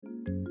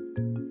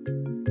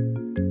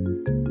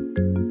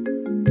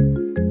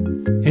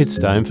It's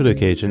time for the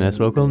KHNS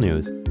Local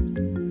News.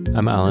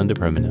 I'm Alan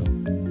DePerminil.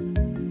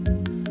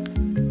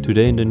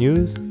 Today in the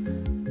news,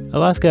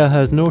 Alaska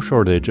has no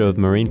shortage of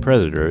marine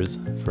predators,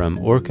 from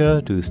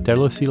orca to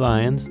Steller sea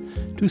lions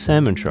to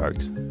salmon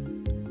sharks.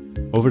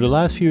 Over the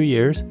last few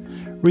years,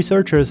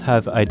 researchers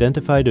have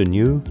identified a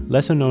new,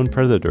 lesser-known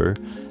predator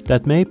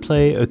that may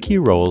play a key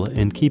role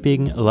in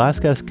keeping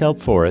Alaska's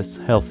kelp forests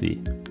healthy.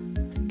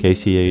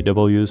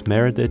 KCAW's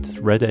Meredith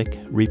Reddick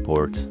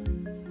reports.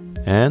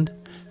 And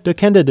the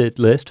candidate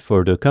list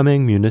for the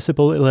coming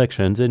municipal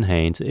elections in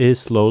Haines is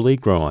slowly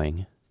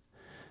growing.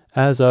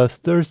 As of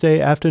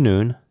Thursday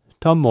afternoon,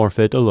 Tom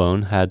Morfitt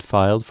alone had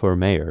filed for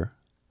mayor.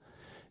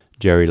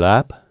 Jerry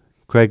Lapp,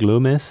 Craig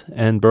Loomis,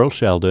 and Burl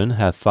Sheldon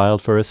have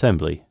filed for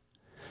assembly.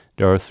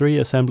 There are 3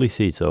 assembly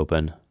seats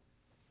open.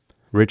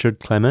 Richard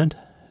Clement,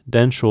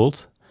 Dan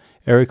Schultz,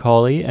 Eric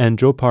Hawley, and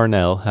Joe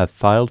Parnell have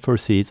filed for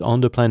seats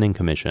on the Planning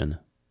Commission.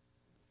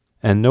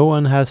 And no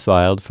one has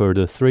filed for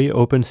the 3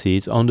 open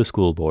seats on the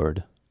school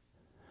board.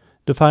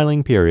 The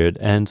filing period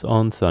ends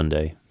on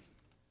Sunday.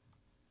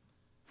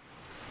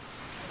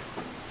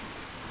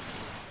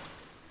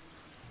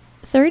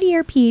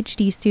 Third-year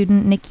PhD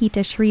student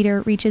Nikita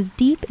Schreeder reaches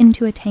deep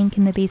into a tank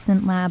in the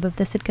basement lab of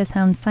the Sitka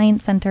Sound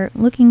Science Center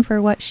looking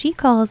for what she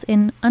calls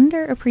an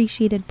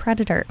underappreciated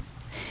predator.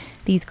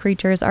 These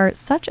creatures are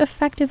such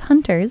effective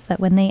hunters that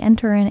when they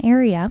enter an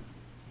area,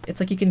 it's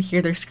like you can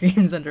hear their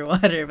screams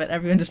underwater, but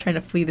everyone's just trying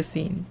to flee the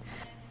scene.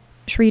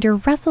 Schreeder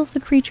wrestles the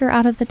creature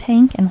out of the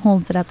tank and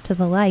holds it up to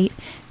the light.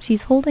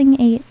 She's holding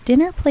a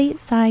dinner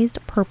plate-sized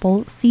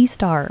purple sea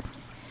star.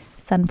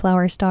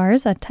 Sunflower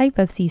stars, a type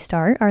of sea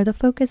star, are the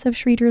focus of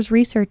Schreeder's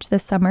research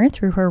this summer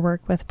through her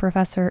work with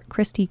Professor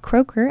Christy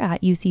Croker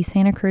at UC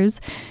Santa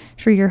Cruz.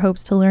 Schreeder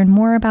hopes to learn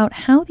more about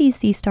how these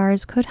sea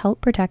stars could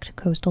help protect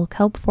coastal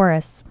kelp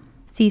forests.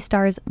 Sea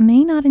stars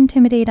may not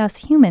intimidate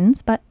us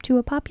humans, but to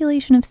a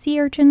population of sea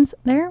urchins,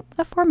 they're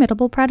a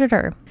formidable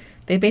predator.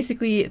 They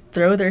basically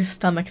throw their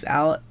stomachs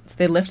out, so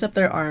they lift up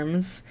their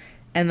arms,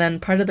 and then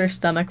part of their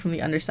stomach from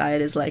the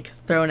underside is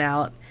thrown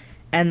out,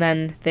 and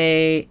then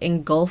they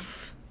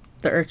engulf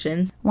the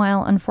urchins.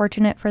 While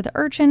unfortunate for the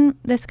urchin,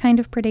 this kind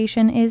of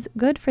predation is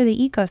good for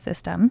the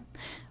ecosystem.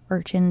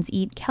 Urchins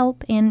eat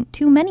kelp, and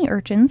too many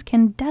urchins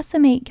can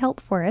decimate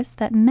kelp forests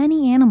that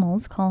many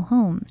animals call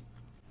home.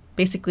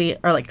 Basically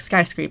are like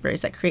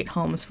skyscrapers that create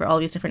homes for all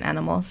these different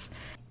animals.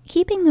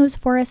 Keeping those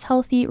forests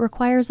healthy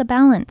requires a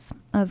balance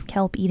of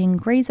kelp-eating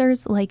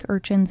grazers like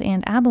urchins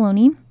and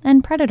abalone,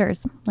 and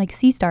predators like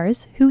sea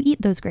stars who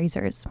eat those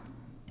grazers.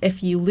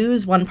 If you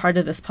lose one part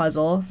of this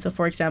puzzle, so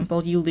for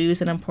example, you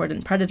lose an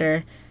important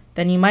predator,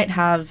 then you might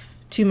have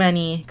too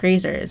many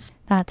grazers.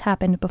 That's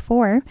happened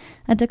before.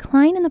 A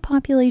decline in the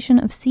population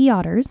of sea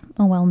otters,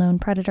 a well-known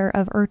predator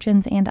of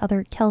urchins and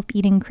other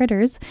kelp-eating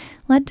critters,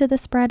 led to the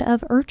spread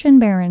of urchin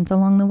barrens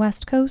along the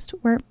west coast,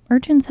 where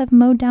urchins have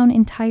mowed down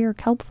entire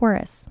kelp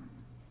forests.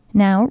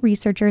 Now,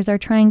 researchers are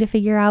trying to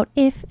figure out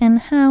if and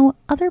how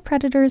other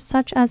predators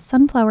such as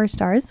sunflower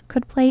stars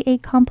could play a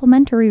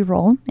complementary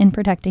role in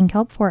protecting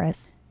kelp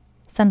forests.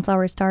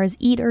 Sunflower stars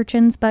eat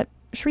urchins, but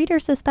Schreeder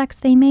suspects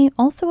they may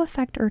also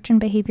affect urchin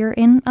behavior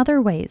in other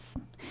ways.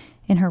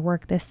 In her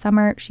work this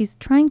summer, she's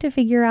trying to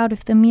figure out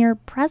if the mere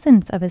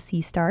presence of a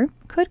sea star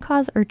could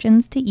cause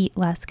urchins to eat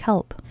less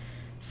kelp.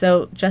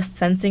 So just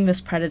sensing this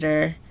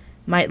predator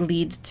might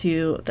lead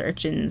to the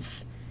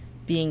urchins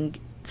being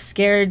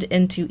scared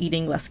into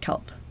eating less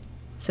kelp.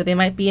 So they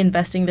might be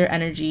investing their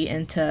energy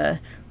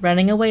into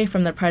running away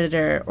from the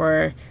predator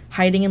or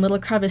hiding in little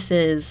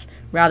crevices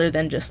rather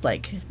than just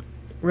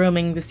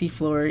roaming the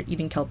seafloor,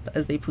 eating kelp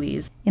as they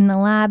please. In the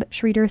lab,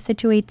 Schreeder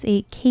situates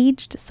a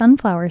caged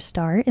sunflower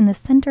star in the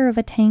center of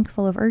a tank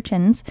full of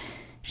urchins.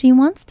 She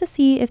wants to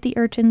see if the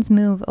urchins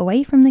move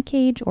away from the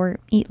cage or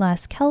eat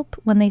less kelp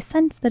when they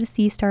sense that a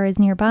sea star is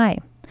nearby.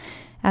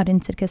 Out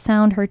in Sitka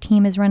Sound, her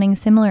team is running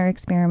similar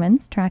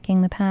experiments,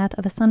 tracking the path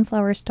of a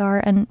sunflower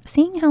star and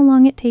seeing how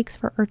long it takes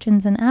for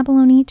urchins and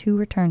abalone to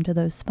return to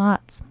those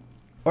spots.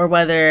 Or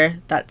whether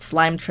that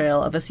slime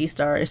trail of a sea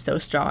star is so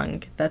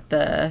strong that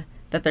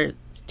they're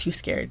too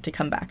scared to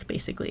come back,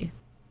 basically.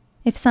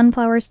 If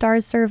sunflower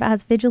stars serve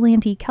as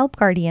vigilante kelp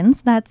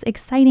guardians, that's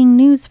exciting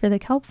news for the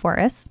kelp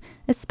forests,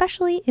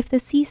 especially if the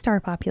sea star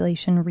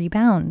population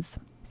rebounds.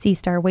 Sea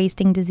star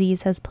wasting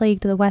disease has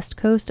plagued the west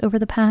coast over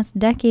the past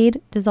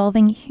decade,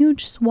 dissolving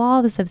huge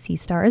swaths of sea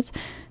stars.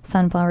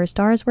 Sunflower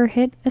stars were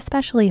hit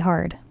especially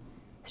hard.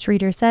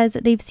 Schreeder says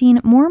they've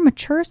seen more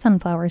mature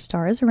sunflower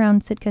stars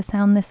around Sitka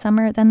Sound this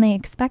summer than they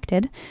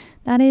expected.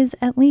 That is,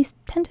 at least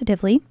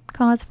tentatively,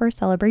 cause for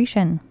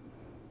celebration.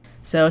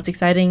 So it's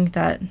exciting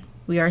that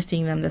we are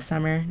seeing them this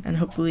summer, and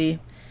hopefully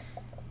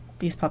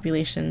these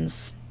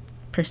populations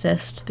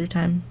persist through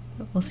time.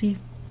 But we'll see.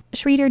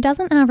 Schreeder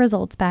doesn't have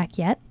results back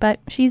yet, but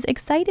she's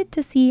excited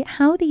to see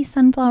how these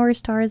sunflower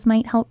stars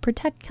might help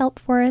protect kelp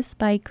forests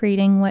by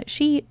creating what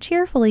she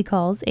cheerfully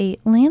calls a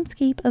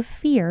landscape of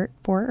fear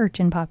for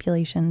urchin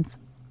populations.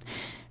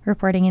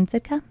 Reporting in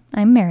Sitka,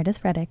 I'm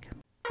Meredith Reddick.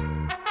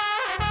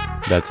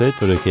 That's it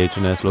for the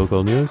KHNS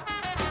Local News.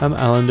 I'm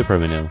Alan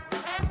DePerminil.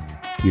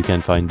 You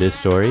can find this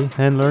story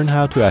and learn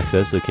how to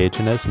access the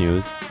KHNS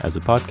News as a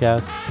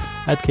podcast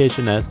at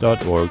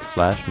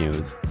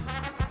khns.org/news.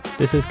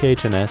 This is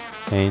KHNS,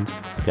 Haines,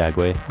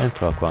 Skagway, and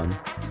Cloquan.